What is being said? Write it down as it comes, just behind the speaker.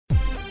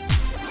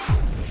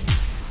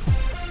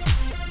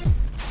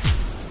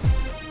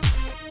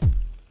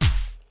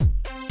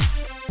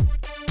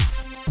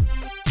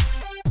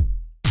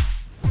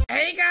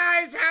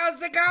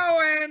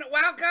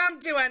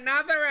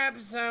another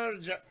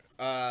episode.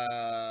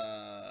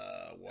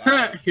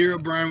 Hero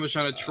Brian was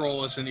trying to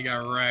troll us and he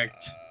got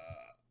wrecked.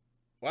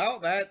 Well,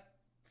 that's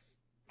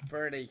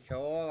pretty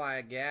cool,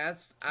 I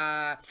guess.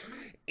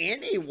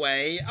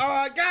 Anyway,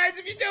 guys,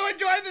 if you do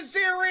enjoy the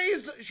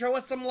series, show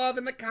us some love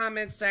in the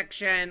comments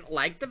section,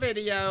 like the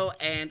video,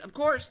 and of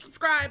course,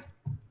 subscribe.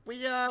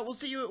 We'll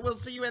see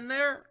you in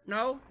there.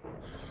 No?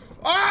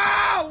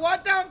 Oh,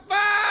 what the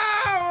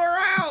far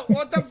out?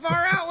 What the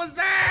far out was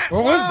that?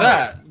 What was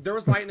that? There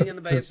was lightning in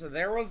the base.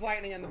 There was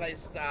lightning in the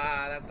base.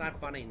 That's not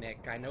funny,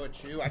 Nick. I know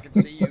it's you. I can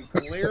see you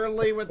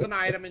clearly with an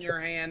item in your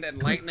hand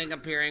and lightning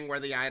appearing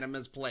where the item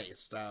is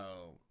placed.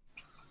 So.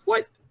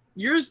 What?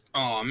 Yours?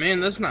 Oh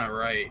man, that's not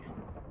right.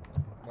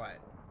 What?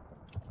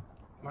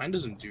 Mine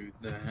doesn't do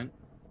that.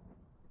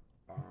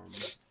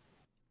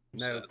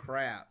 No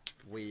crap.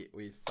 We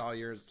saw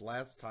yours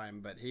last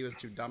time, but he was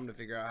too dumb to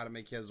figure out how to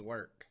make his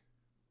work.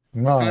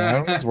 No,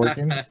 I was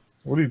working.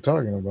 What are you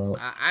talking about?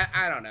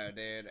 I don't know,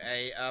 dude.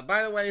 Hey,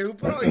 by the way, who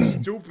put all these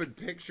stupid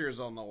pictures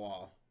on the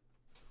wall?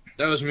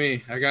 That was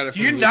me. I got it.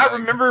 Do you not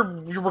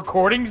remember your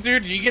recordings,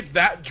 dude? Do you get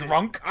that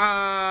drunk?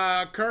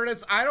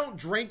 Curtis, I don't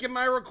drink in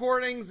my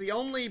recordings. The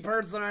only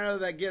person I know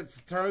that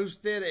gets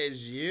toasted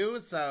is you,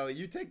 so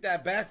you take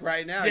that back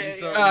right now.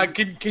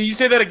 Can you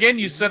say that again?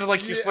 You sounded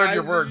like you slurred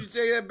your words.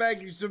 You take that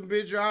back, you some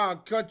bitch, I'll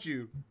cut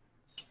you.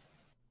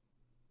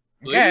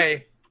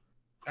 Okay.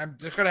 I'm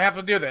just gonna have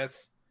to do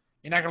this.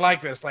 You're not gonna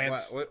like this,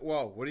 Lance.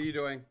 Whoa, what are you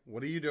doing?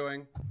 What are you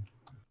doing?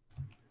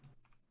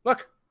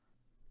 Look.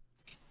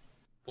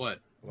 What?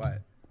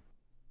 What?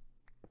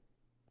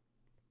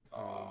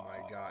 Oh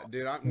my god.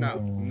 Dude,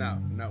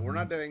 no, we're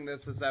not doing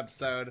this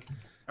episode.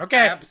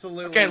 Okay.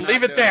 Absolutely. Okay,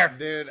 leave it there.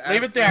 Dude,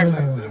 leave it there.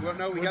 Well,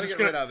 no, we gotta get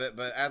rid of it,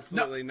 but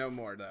absolutely no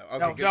more though.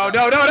 Okay, no.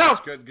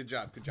 Good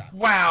job.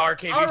 Wow,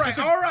 Arcade. All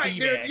right,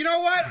 dude. You know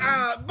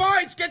what?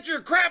 Boys, get your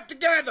crap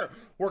together.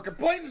 We're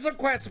completing some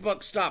quest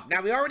book stuff.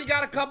 Now, we already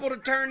got a couple to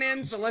turn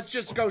in, so let's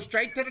just go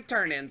straight to the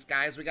turn-ins,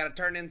 guys. We gotta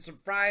turn in some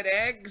fried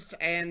eggs,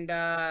 and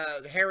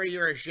Harry,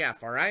 you're a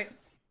chef, all right?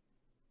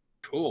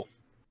 Cool.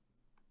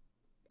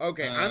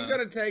 Okay, I'm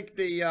gonna take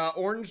the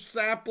orange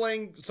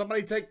sapling.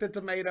 Somebody take the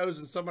tomatoes,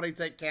 and somebody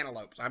take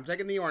cantaloupes. I'm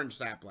taking the orange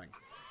sapling.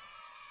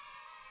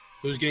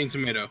 Who's getting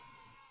tomato?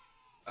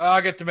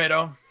 I'll get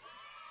tomato.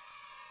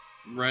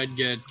 Red,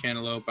 get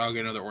cantaloupe. I'll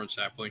get another orange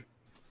sapling.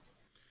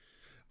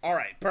 All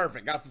right,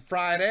 perfect. Got some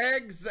fried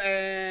eggs,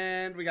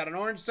 and we got an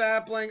orange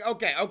sapling.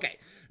 Okay.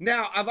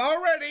 Now, I've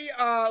already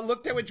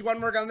looked at which one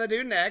we're going to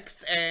do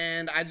next,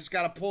 and I just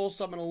got to pull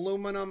some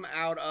aluminum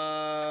out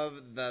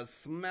of the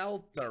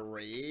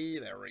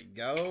smeltery. There we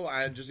go.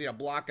 I just need a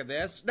block of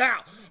this. Now,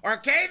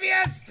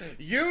 Arcavius,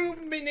 you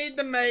need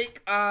to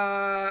make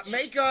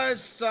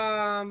us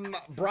some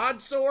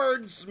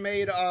broadswords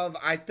made of,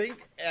 I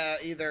think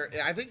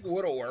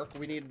wood will work.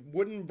 We need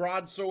wooden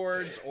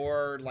broadswords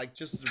or, like,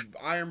 just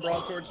iron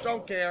broadswords.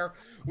 Don't care.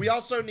 We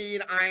also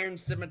need iron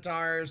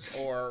scimitars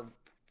or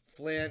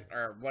flint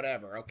or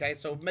whatever. Okay,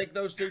 so make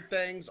those two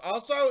things.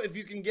 Also, if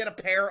you can get a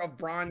pair of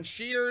bronze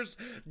shears,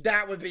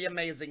 that would be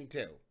amazing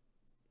too.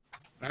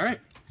 All right.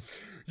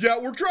 Yeah,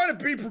 we're trying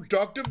to be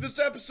productive this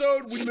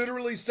episode. We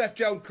literally sat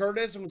down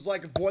Curtis and was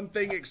like, if one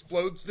thing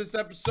explodes this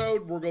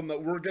episode,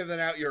 we're giving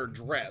out your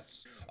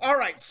address. All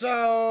right,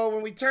 so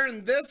when we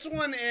turn this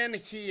one in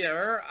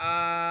here,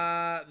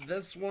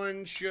 this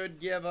one should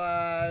give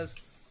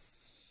us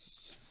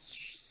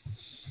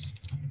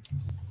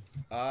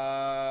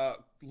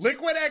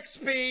liquid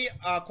XP,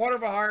 quarter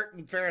of a heart,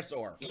 and ferrous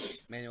ore.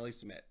 Manually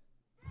submit.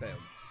 Boom.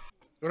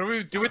 What do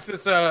we do with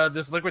this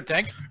this liquid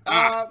tank?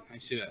 I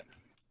see that.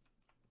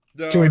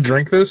 Can we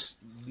drink this?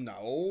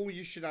 No,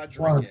 you should not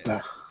drink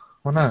it.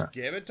 Why not? Just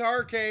give it to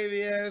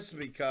Arcavius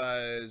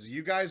because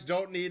you guys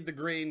don't need the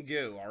green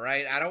goo. All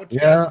right, I don't.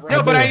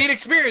 No, but I need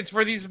experience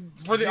for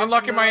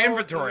unlocking my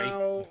inventory.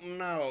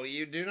 No,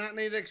 you do not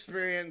need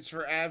experience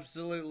for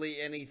absolutely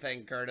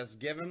anything, Curtis.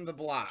 Give him the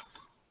block.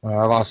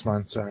 I lost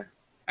mine. Sorry.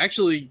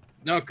 Actually,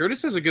 no,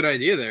 Curtis has a good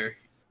idea there.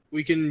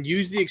 We can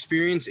use the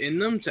experience in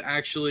them to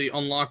actually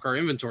unlock our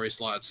inventory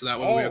slots, so that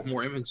way we have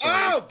more inventory.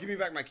 Oh, give me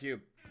back my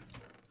cube.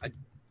 I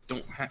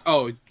don't have.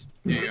 Oh,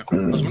 there you go.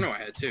 I was wondering why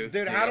I had two.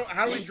 Dude,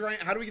 how do we drain?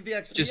 How do we get the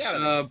XP Just out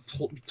of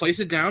this? Place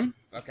it down.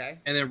 Okay.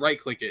 And then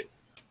right-click it,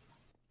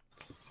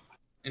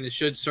 and it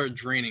should start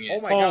draining it.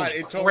 Oh my god,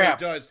 it totally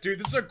does, dude.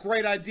 This is a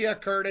great idea,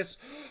 Curtis.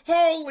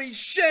 Holy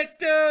shit,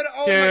 dude!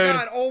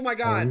 Oh my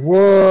god!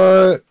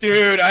 What?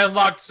 Dude, I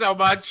unlocked so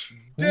much.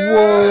 Dude!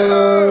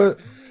 What?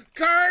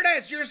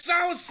 Curtis, you're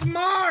so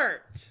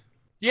smart.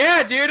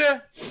 Yeah, dude.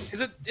 Is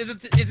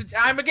it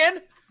time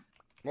again?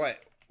 What?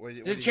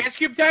 Is it chance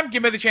cube time?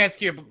 Give me the chance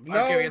cube.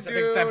 No, I think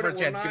it's time for a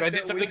chance cube. I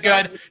did something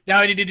good. Now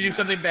I need to do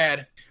something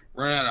bad.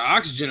 Running out of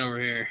oxygen over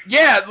here.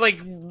 Yeah, like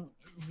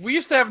we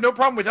used to have no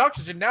problem with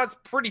oxygen. Now it's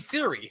pretty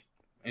Siri.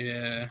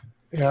 Yeah.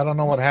 Yeah, I don't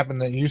know what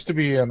happened. There used to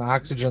be an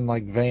oxygen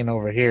like vein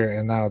over here,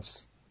 and now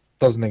it's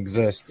doesn't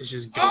exist. It's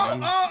just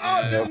oh,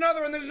 Oh, there's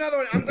another one. There's another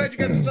one. I'm glad you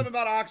guys said something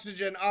about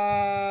oxygen.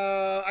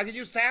 I could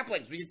use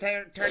saplings. We can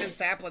turn in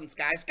saplings,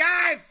 guys.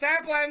 Guys,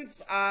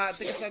 saplings. I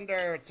think it's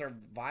under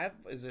survival.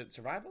 Is it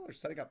survival or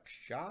setting up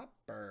shop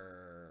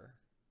or?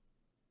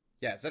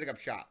 Yeah, setting up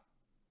shop.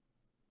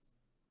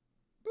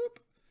 Boop.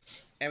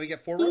 And we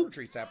get 4 rubber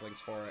tree saplings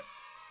for it.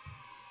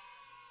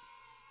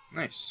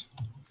 Nice.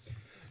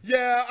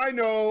 Yeah, I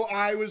know.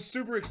 I was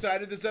super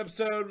excited. This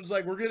episode was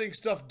like, we're getting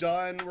stuff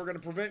done. We're going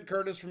to prevent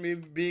Curtis from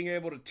being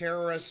able to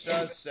terrorist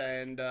us,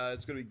 and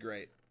it's going to be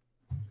great.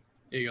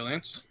 Here you go,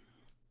 Lance.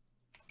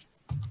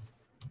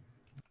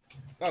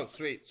 Oh,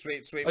 sweet.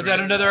 Is that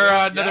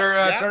another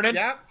turn-in?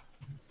 Yeah.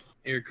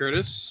 Here,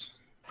 Curtis.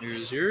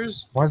 Here's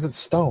yours. Why is it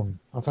stone?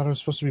 I thought it was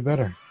supposed to be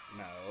better.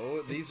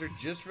 No, these are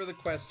just for the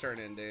quest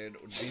turn-in, dude.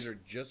 These are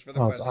just for the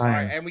Oh, quest. it's All right,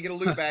 iron. and we get a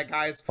loot bag,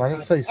 guys. Why did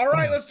it say stone? All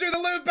right, let's do the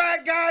loot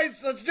bag,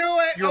 guys. Let's do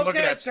it. You were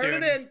looking Okay, at turn Stu.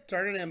 it in.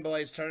 Turn it in,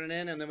 boys. Turn it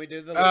in, and then we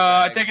do the loot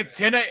bag. I take a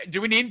tin. Do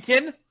we need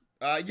tin?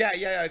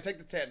 Yeah. I take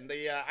the 10.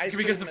 The ice cream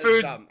Because the is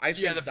food. dumb. Ice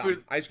cream's the dumb.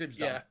 food. Ice cream's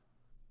dumb. Yeah.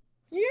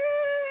 Yay!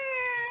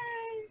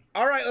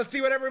 All right, let's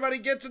see what everybody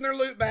gets in their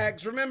loot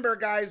bags. Remember,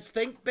 guys,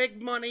 think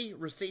big money,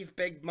 receive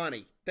big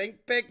money. Think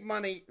big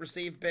money,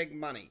 receive big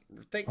money.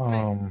 Think big.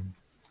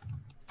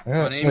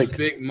 Yeah, My name's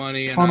Big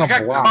Money, and ton I of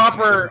got blocks.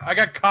 I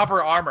got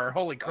copper armor.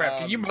 Holy crap!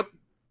 Can you?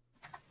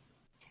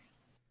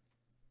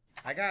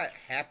 I got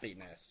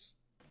happiness.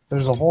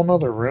 There's a whole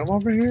nother room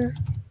over here.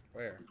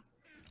 Where?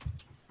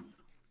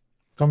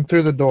 Come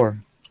through the door.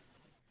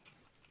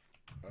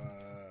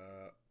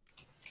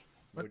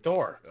 What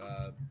door?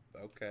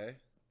 Okay.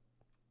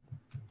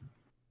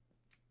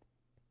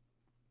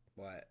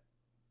 What?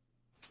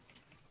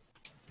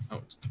 Oh,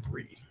 it's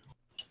 3.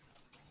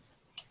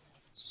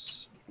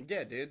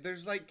 Yeah, dude,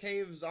 there's like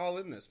caves all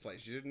in this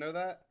place. You didn't know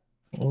that?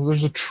 Well,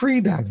 there's a tree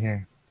down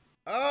here.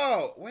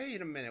 Oh,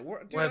 wait a minute.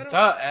 Dude, What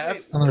the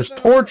F? And there's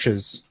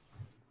torches.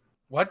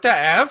 What the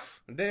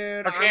F?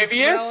 Dude,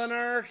 Arcavius? I'm smelling an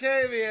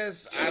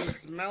Arcavius. I'm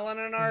smelling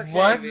an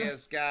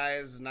Arcavius,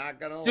 guys. Not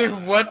gonna lie.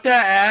 Dude, what the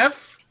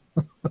F?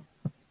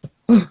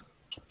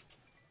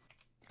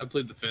 I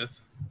played the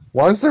 5th.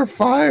 Why is there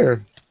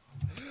fire?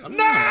 I don't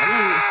know.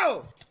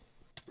 No!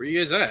 Where you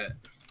guys at?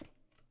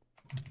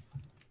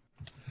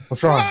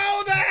 What's wrong?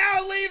 Who the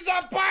hell leaves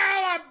a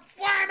pile of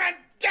flaming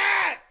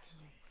death?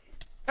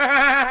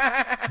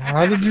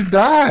 How did you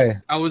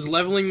die? I was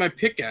leveling my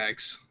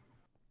pickaxe.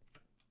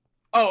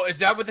 Oh, is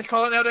that what they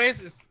call it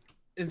nowadays?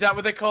 Is that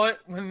what they call it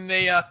when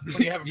they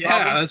when you have a Yeah,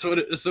 problem? that's what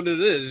it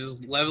is.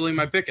 Just leveling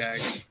my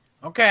pickaxe.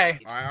 Okay.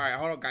 All right,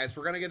 hold on, guys.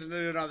 We're gonna get to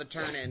do another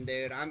turn-in,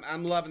 dude.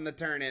 I'm loving the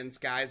turn-ins,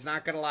 guys.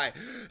 Not gonna lie.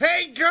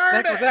 Hey,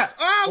 Curtis! What was that?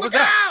 Oh, What was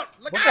look that?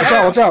 out! Look Watch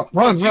out, watch out.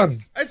 Run.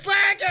 It's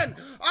lagging!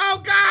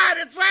 Oh, God,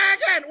 it's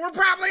lagging! We're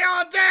probably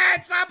all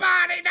dead!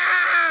 Somebody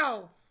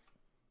now!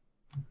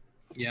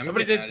 Yeah, I'm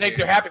Somebody getting didn't outta take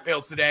their here. happy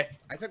pills today.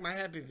 I took my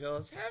happy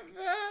pills. Happy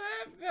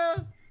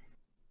pill.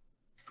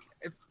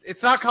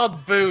 It's not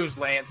called booze,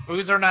 Lance.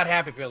 Booze are not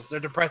happy pills.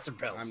 They're depressant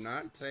pills. I'm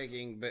not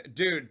taking...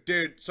 Dude.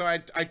 So I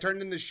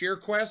turned in the sheer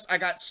quest. I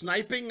got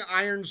sniping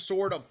iron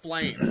sword of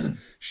flames.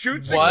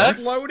 Shoots What?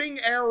 exploding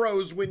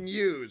arrows when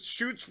used.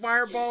 Shoots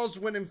fireballs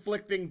when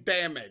inflicting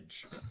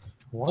damage.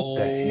 What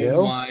the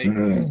hell? My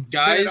Dude,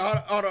 guys,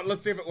 hold on.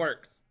 Let's see if it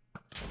works.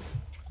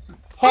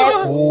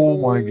 Oh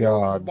my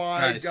god. Oh my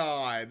Nice.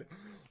 god.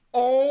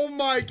 Oh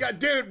my god.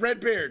 Dude,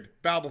 Redbeard,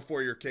 bow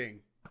before your king.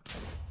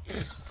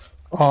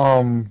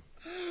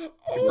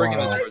 Oh bringing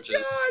the my god, torches.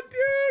 dude.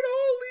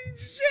 Holy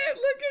shit.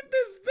 Look at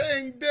this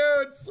thing,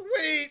 dude.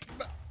 Sweet.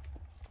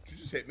 Did you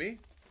just hit me?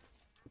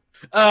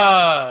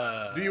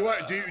 Do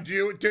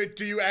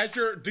you ask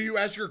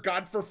your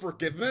God for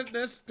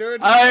forgiveness,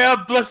 dude? I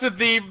am blessed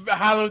thee,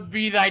 hallowed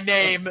be thy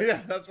name.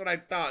 Yeah, that's what I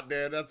thought,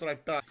 dude. That's what I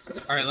thought.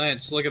 all right,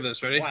 Lance, look at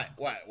this. Ready?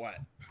 What?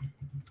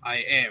 I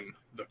am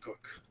the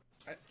cook.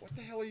 What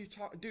the hell are you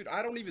talking? Dude,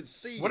 I don't even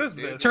see What you, is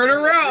dude. this? Turn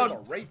You're around. a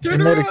rapist. He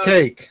made a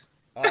cake.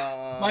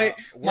 My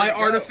where'd it go?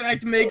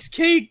 artifact makes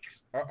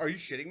cakes. Are you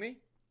shitting me?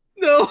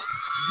 No.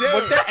 Dude,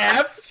 What the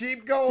F?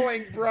 keep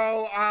going,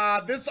 bro.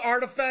 This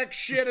artifact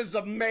shit is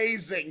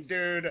amazing,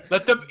 dude.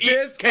 Let them eat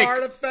This cake.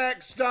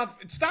 artifact stuff.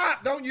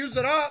 Stop! Don't use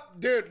it up,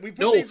 dude. We put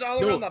No, these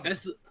all around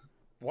the.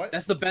 What?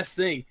 That's the best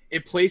thing.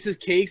 It places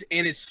cakes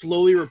and it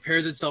slowly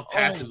repairs itself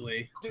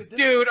passively.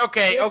 Dude,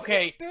 okay.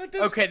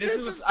 This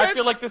is. I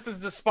feel like this is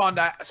the spawned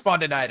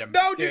in item.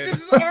 No, dude,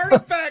 this is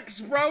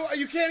artifacts, bro.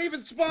 You can't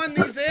even spawn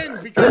these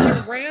in because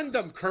they're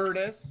random,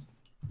 Curtis.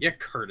 Yeah,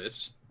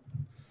 Curtis.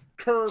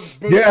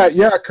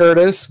 Yeah,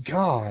 Curtis.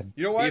 God.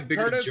 You know Be a what,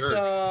 bigger Curtis? jerk.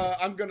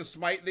 I'm gonna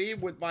smite thee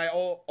with my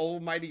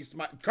almighty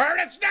smite.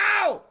 Curtis,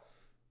 no!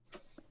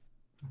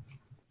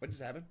 What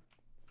just happened?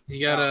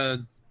 You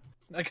gotta.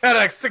 I got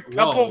a sick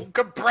couple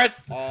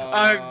compressed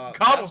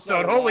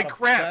cobblestone. Holy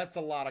crap! That's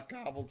a lot of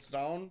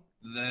cobblestone.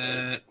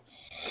 That.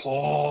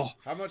 Oh.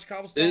 How much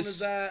cobblestone is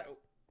that?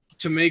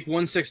 To make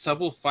one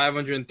sextuple,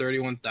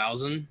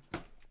 531,000,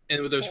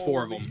 and there's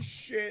 4 of them. Holy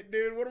shit,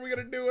 dude! What are we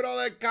gonna do with all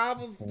that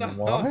cobblestone?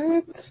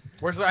 What?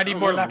 Where's the? I need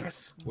more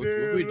lapis. What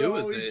do we do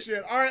with holy it?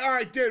 shit! All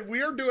right, dude.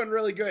 We are doing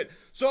really good.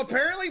 So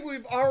apparently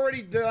we've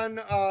already done.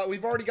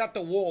 We've already got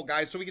the wool,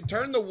 guys. So we can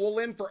turn the wool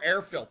in for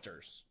air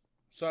filters.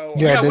 So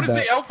Yeah, I what did does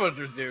that. the L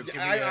filters do?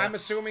 I'm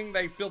assuming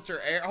they filter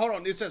air. Hold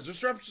on. It says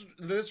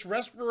this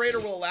respirator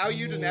will allow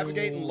you to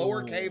navigate in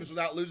lower caves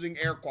without losing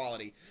air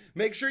quality.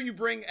 Make sure you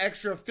bring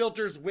extra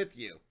filters with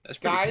you. That's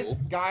pretty cool.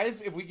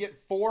 Guys, if we get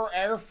 4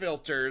 air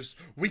filters,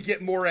 we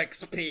get more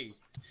XP.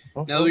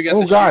 Oh, Now that we got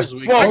oh the God! shoes,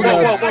 we Whoa, can- whoa,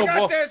 I whoa,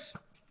 got whoa. this.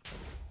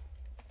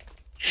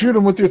 Shoot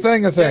him with your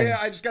thing. Yeah,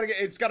 I just gotta get.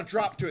 It's gotta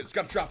drop to it. It's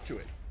gotta drop to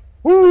it.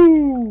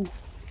 Woo!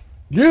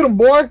 Get him,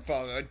 boy!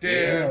 Fuck, dude,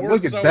 Yeah, we're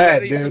look at so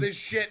that, ready for dude. this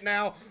shit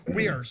now.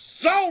 We are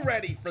so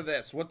ready for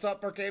this. What's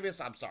up,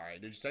 Arcavius? I'm sorry.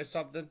 Did you say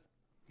something?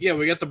 Yeah,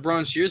 we got the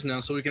bronze shears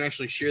now, so we can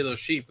actually shear those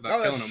sheep without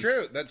Oh, killing that's them.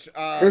 true. That's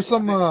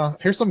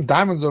Here's some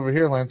diamonds over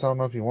here, Lance. I don't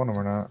know if you want them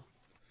or not.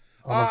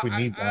 I don't know if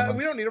we need diamonds.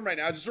 we don't need them right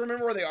now. Just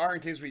remember where they are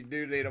in case we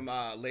do need them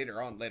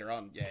later on.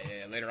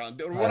 Yeah, later on.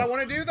 Dude, what I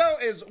want to do though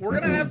is we're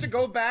gonna have to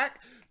go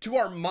back to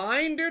our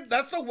mine, dude.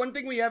 That's the one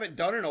thing we haven't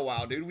done in a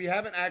while, dude. We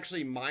haven't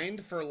actually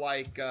mined for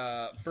like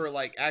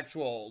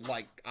actual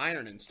like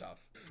iron and stuff.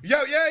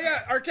 Yo,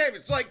 yeah,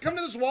 Arcavius, like come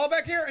to this wall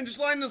back here and just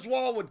line this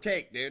wall with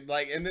cake, dude.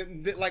 Like, and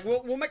then like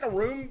we'll make a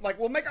room. Like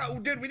we need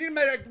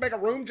to make a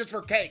room just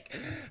for cake.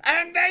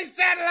 And they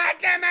said let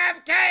them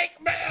have cake.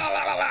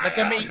 Let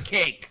them eat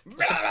cake.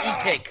 Let them eat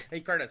cake.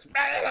 Hey Curtis.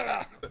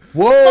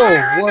 Whoa!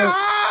 Fire in What? the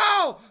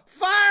hole!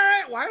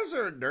 Fire it! Why is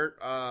there a dirt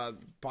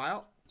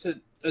pile? It's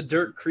a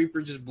dirt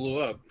creeper just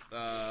blew up.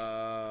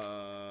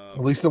 At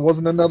least it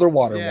wasn't another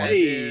water Yeah, one.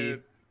 Hey.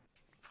 dude.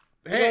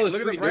 Look at Hey, all look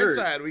this at the free bright dirt.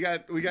 side.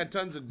 We got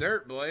tons of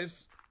dirt,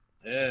 boys.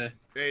 Yeah.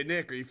 Hey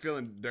Nick, are you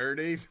feeling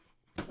dirty?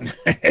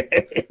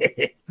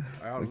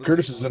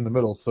 Curtis is in the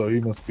middle, so he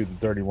must be the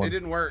dirty It one.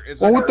 didn't work.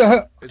 It's Well, not what the gonna-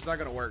 hell? It's not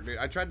gonna work, dude.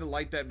 I tried to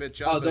light that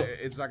bitch Oh, up, but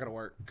it's not gonna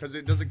work because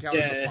it doesn't count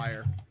as a Yeah.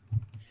 fire.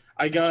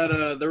 I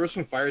got there were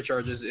some fire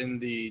charges in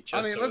the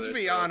chest. I mean, over let's there,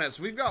 be so- honest.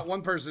 We've got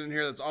one person in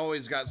here that's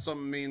always got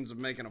some means of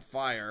making a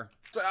fire.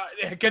 So,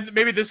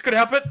 maybe this could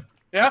help it.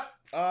 Yeah.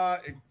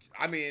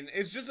 I mean,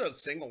 it's just a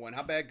single one.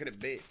 How bad could it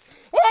be?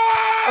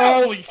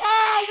 Oh! Holy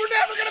Oh, we're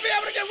never gonna be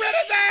able to get rid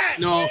of that.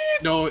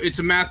 No, it's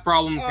a math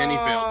problem. Penny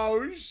failed.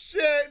 Oh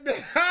shit!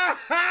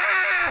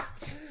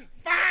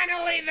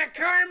 Finally, the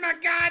karma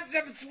gods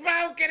have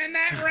spoken, and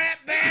that rat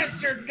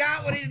bastard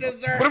got what he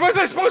deserved. What was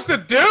I supposed to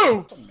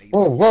do?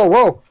 Whoa, whoa,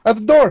 whoa! At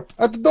the door!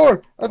 At the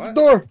door! At the What?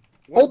 door!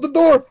 Hold the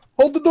door!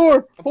 Hold the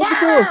door! Hold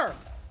the door! Fire!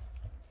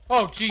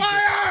 Oh Jesus!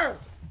 Fire!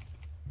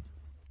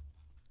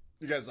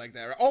 You guys like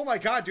that, right? Oh my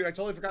god, dude! I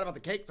totally forgot about the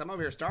cakes. I'm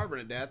over here starving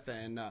to death,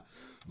 and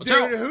dude,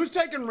 out. who's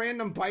taking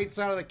random bites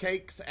out of the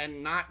cakes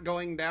and not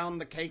going down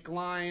the cake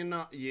line?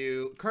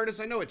 You, Curtis.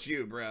 I know it's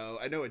you, bro.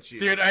 I know it's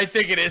you. Dude, I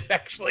think it is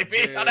actually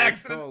me Dude, on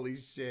accident. holy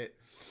shit.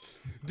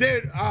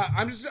 Dude,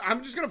 I'm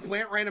just gonna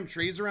plant random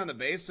trees around the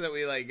base so that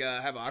we like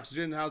have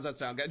oxygen. How's that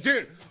sound, guys?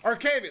 Dude,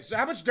 Arcavius, so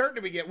how much dirt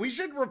did we get? We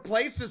should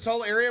replace this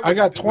whole area. I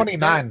got with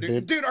 29, dirt,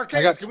 dude. Dude, I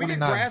Arcavius, got can we get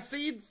 29. grass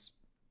seeds?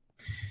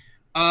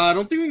 I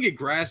don't think we can get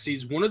grass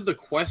seeds. One of the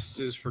quests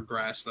is for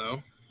grass,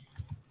 though.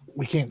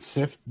 We can't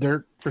sift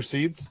dirt for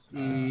seeds? I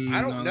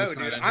No, don't know, that's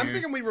not dude. in I'm here.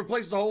 thinking we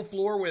replace the whole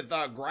floor with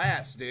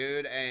grass,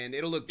 dude, and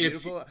it'll look If-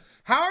 beautiful.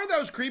 How are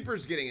those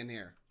creepers getting in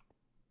here?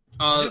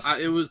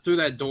 It was through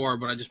that door,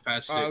 but I just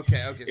patched it. Oh,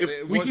 okay. So If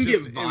it we was can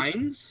just get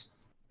vines,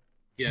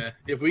 yeah.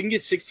 If we can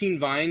get 16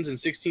 vines and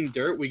 16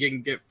 dirt, we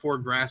can get 4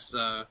 grass.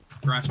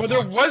 Grass. But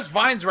there blocks. was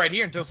vines right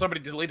here until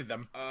somebody deleted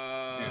them.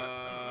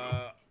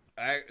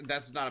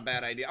 That's not a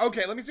bad idea.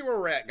 Okay, let me see where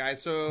we're at,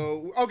 guys.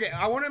 So, okay,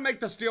 I want to make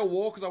the steel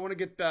wool because I want to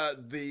get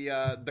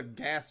the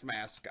gas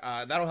mask.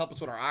 That'll help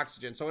us with our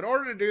oxygen. So, in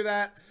order to do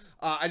that,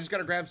 I just got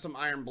to grab some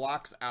iron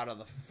blocks out of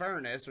the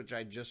furnace, which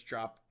I just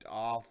dropped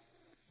off,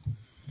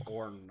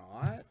 or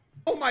not.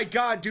 Oh my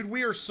god, dude,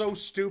 we are so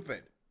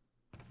stupid.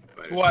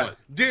 What?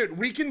 Dude,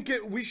 we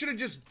should have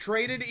just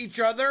traded each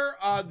other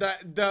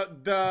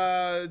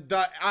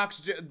the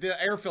oxygen,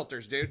 the air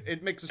filters, dude.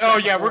 It makes us. Oh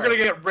yeah, we're gonna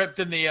get ripped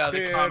in the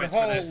Dude, comments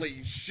for this.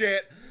 holy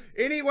shit.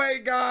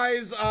 Anyway,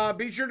 guys,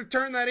 be sure to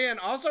turn that in.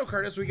 Also,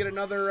 Curtis, we get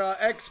another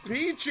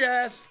XP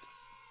chest.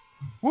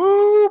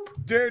 Whoop!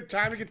 Dude,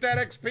 time to get that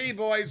XP,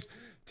 boys.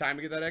 Time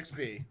to get that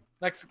XP.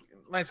 Next,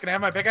 Lance, can I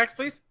have my pickaxe,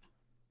 please?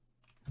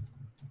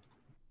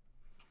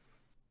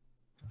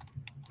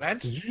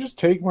 Lance? Did you just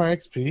take my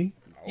XP?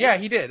 Yeah,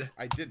 he did.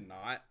 I did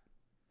not.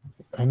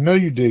 I know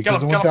you did, Kill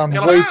because it him, went kill down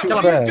him, way kill too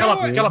him, fast. kill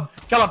him, dude. kill him,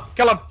 kill him,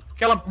 kill him,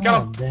 kill him, kill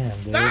Oh, him. damn,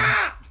 dude.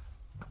 Stop!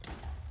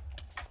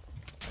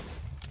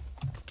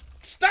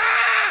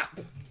 Stop!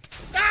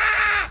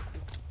 Stop!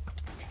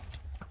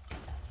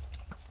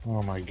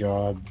 Oh my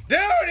god. Dude,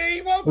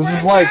 he won't This quit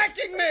is like-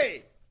 attacking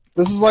me!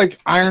 This is like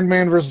Iron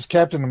Man versus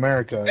Captain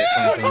America or Dude,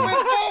 something.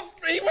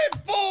 he went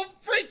full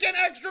freaking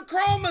extra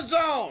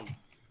chromosome!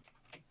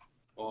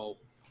 Oh.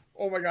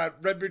 Oh my god,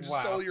 Redbeard just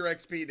stole your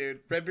XP, dude.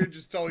 Redbeard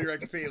just stole your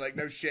XP. Like,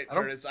 no shit,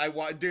 Curtis.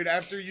 Dude,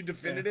 after you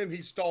defended him,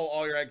 he stole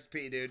all your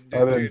XP, dude. I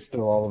didn't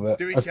steal all of it.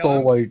 Do we I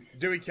stole, like...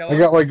 Do we kill him? I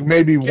got, like,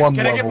 maybe one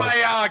Can level.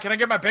 I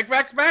get my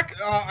pickaxe back?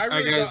 I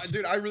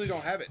really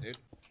don't have it, dude.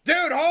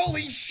 Dude,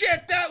 holy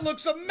shit, that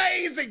looks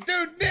amazing!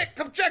 Dude, Nick,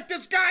 come check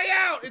this guy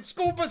out! It's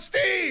Scuba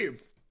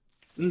Steve!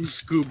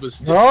 Scuba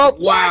Steve. Oh,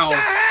 wow. What the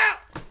hell?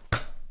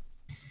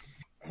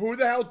 Who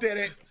the hell did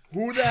it?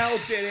 Who the hell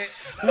did it?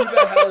 Who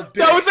the hell did it?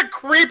 That was a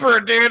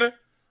creeper, dude!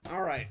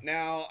 Alright,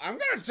 now, I'm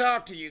gonna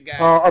talk to you guys.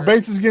 Our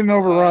base is getting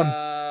overrun.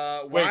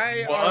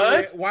 Wait,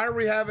 what? Why are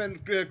we having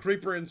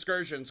creeper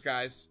excursions,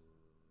 guys?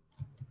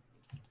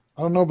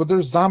 I don't know, but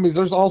there's zombies.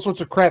 There's all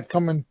sorts of crap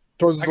coming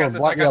towards the door.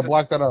 Block that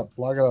up.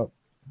 Block it up.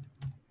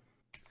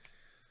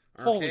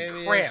 Holy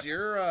crap!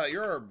 You're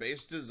our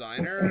base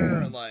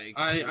designer. Like,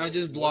 I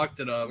just blocked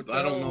it up.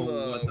 I don't know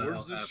what the hell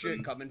where's this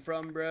shit coming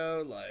from,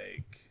 bro?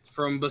 Like,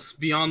 from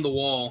beyond the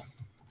wall.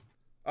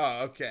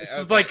 Oh, okay. This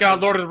is like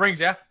Lord of the Rings,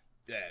 yeah?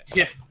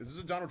 Yeah. Is this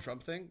a Donald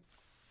Trump thing?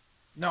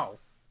 No.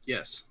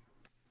 Yes.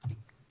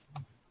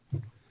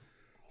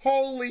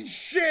 Holy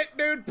shit,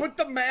 dude! Put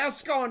the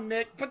mask on,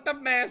 Nick. Put the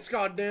mask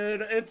on,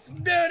 dude. It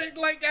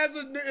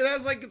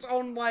has like its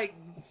own like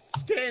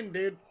skin,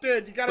 dude.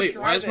 Dude, you gotta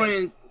try this. Why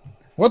is my...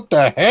 What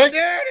the heck?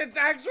 Dude, it's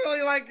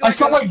actually like I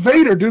sound like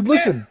Vader, dude.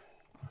 Listen.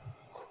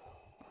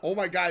 Oh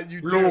my god,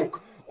 you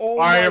Luke, oh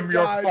I my am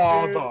your god,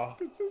 father.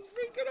 Dude. This is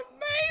freaking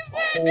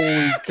amazing.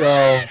 Holy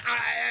cow.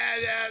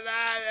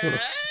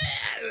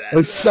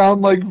 I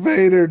sound like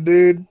Vader,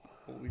 dude.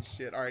 Holy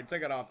shit. Alright,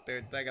 take it off,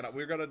 dude. Take it off.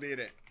 We're gonna need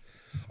it.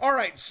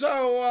 Alright,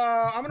 so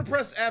I'm gonna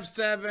press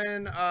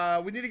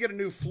F7. We need to get a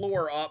new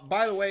floor up.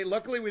 By the way,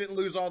 luckily we didn't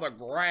lose all the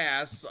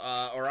grass,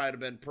 or I'd have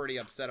been pretty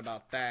upset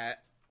about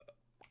that.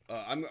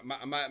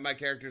 My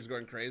character's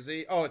going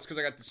crazy. Oh, it's because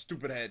I got the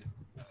stupid head.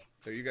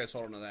 There, you guys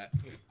hold on to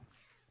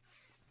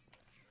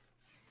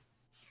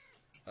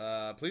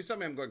that. Please tell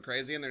me I'm going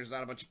crazy and there's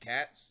not a bunch of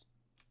cats.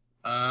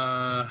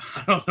 I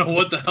don't know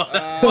what the hell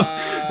that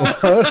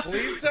was.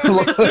 Please tell me,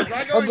 am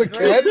I going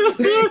crazy?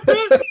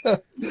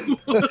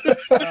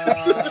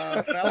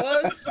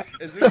 Fellas,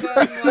 is there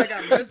something like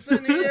I'm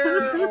missing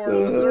here, or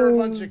was there a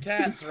bunch of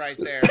cats right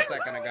there a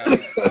second ago?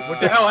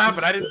 What the hell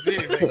happened? I didn't see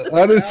anything.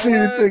 I didn't see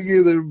anything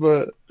either,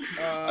 but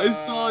I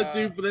saw it,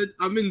 dude. But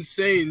I'm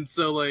insane,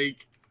 so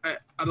like, I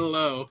don't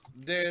know.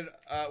 Dude,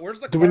 where's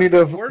the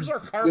carpet? Where's our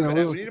carpet?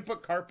 We need to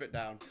put carpet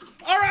down.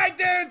 All right,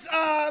 dudes.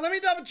 Let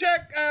me double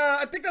check.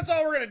 I think that's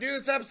all we're gonna do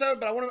this episode.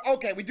 But I want to.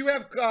 Okay, we do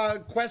have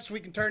quests we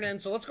can turn in.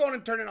 So let's go on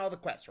and turn in all the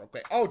quests real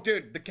quick. Oh,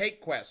 dude, the cake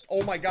quest.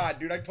 Oh my god,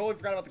 dude, I totally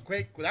forgot about the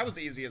cake. That was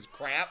easy as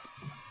crap.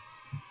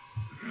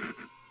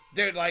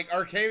 Dude, like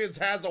Arcavius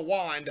has a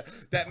wand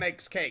that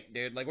makes cake,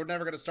 dude. Like we're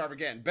never gonna starve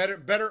again.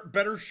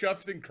 Better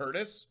chef than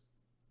Curtis.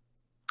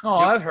 Oh,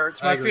 that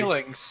hurts my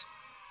feelings.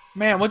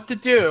 Man, what to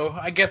do?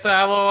 I guess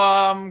I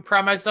will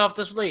cry myself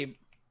to sleep.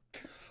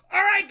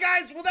 Alright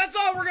guys, well that's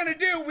all we're gonna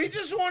do. We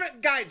just want to,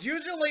 guys,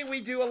 usually we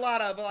do a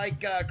lot of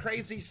like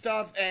crazy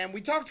stuff, and we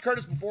talked to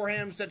Curtis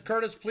beforehand and said,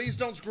 Curtis, please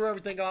don't screw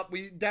everything up.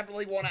 We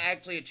definitely want to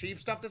actually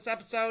achieve stuff this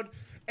episode.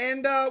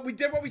 And we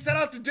did what we set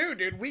out to do,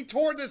 dude. We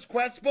tore this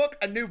quest book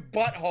a new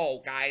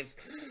butthole, guys.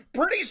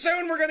 Pretty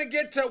soon we're gonna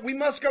get to we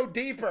must go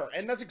deeper,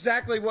 and that's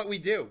exactly what we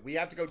do. We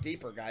have to go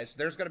deeper, guys.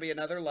 There's gonna be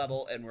another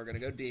level, and we're gonna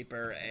go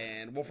deeper,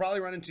 and we'll probably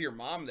run into your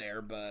mom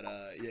there, but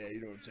yeah,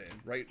 you know what I'm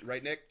saying,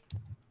 right, Nick?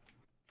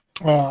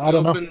 I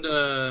don't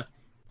know.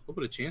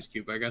 Opened a chance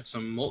cube. I got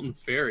some molten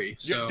fairy.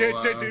 So, do you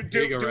want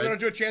to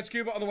do a chance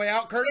cube on the way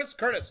out, Curtis?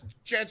 Curtis,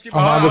 chance cube.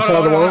 On the other side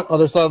of the wall.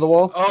 Other side of the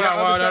wall. Oh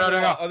yeah,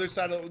 no. Other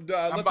side of the.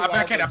 I'm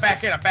back in. I'm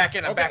back in.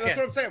 Okay, that's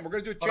what I'm saying. We're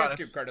gonna do a chance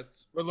cube, Curtis.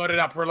 We're loaded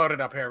up.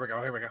 Here we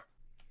go.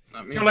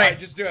 Not me. Too late.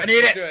 Just do it. I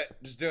need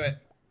Just do it.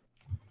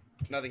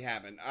 Nothing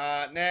happened.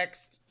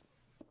 Next.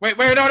 Wait,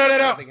 no.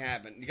 Nothing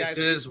happened. You guys.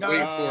 It says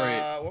wait for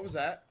it. What was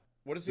that?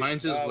 What is he?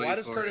 Mine says wait why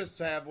does for Curtis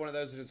have one of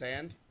those in his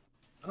hand?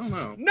 I don't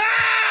know.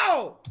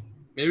 No!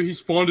 Maybe he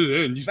spawned it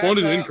in. You spawned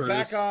it in,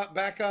 Curtis.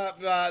 Back up,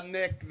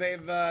 Nick. They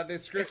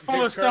scripted. It's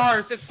full of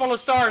stars. It's full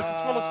of stars.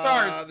 It's full of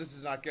stars. This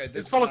is not good.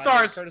 It's full of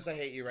stars. Curtis, I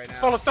hate you right now. It's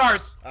full of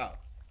stars. Oh,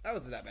 that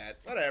wasn't that bad.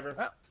 Whatever.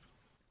 Well,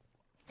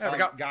 there we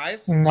go,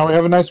 guys. Now we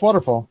have a nice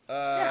waterfall.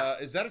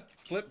 Is that a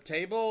flip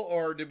table,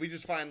 or did we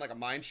just find like a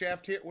mine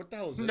shaft here? What the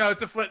hell is this? No,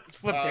 it's a flip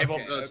table.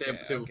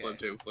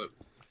 Flip.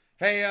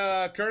 Hey,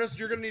 Curtis,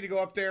 you're gonna need to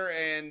go up there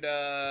and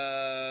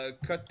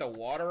cut the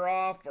water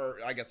off, or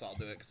I guess I'll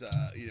do it because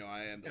you know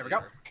I am. There we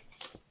go.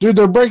 Dude,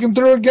 they're breaking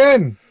through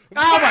again.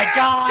 Oh my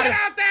god! Get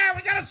out there!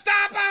 We gotta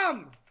stop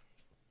them!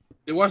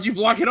 Then why'd you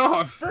block it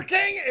off? For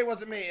King, it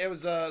wasn't me. It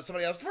was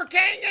somebody else. For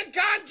King and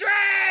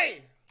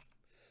Country!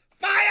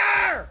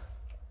 Fire!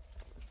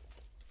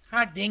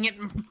 God dang it!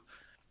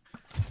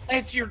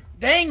 It's your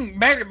dang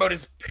magnet mode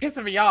is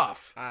pissing me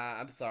off.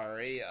 I'm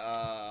sorry.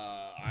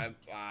 I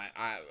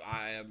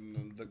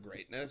am the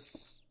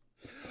greatness.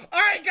 All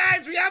right,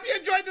 guys, we hope you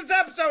enjoyed this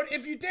episode.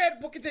 If you did,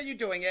 we'll continue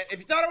doing it. If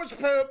you thought it was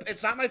poop,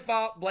 it's not my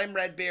fault. Blame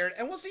Redbeard,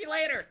 and we'll see you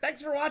later.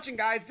 Thanks for watching,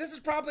 guys. This is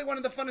probably one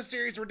of the funnest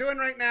series we're doing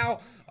right now,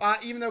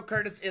 even though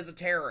Curtis is a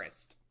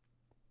terrorist.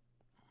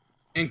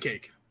 And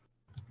cake.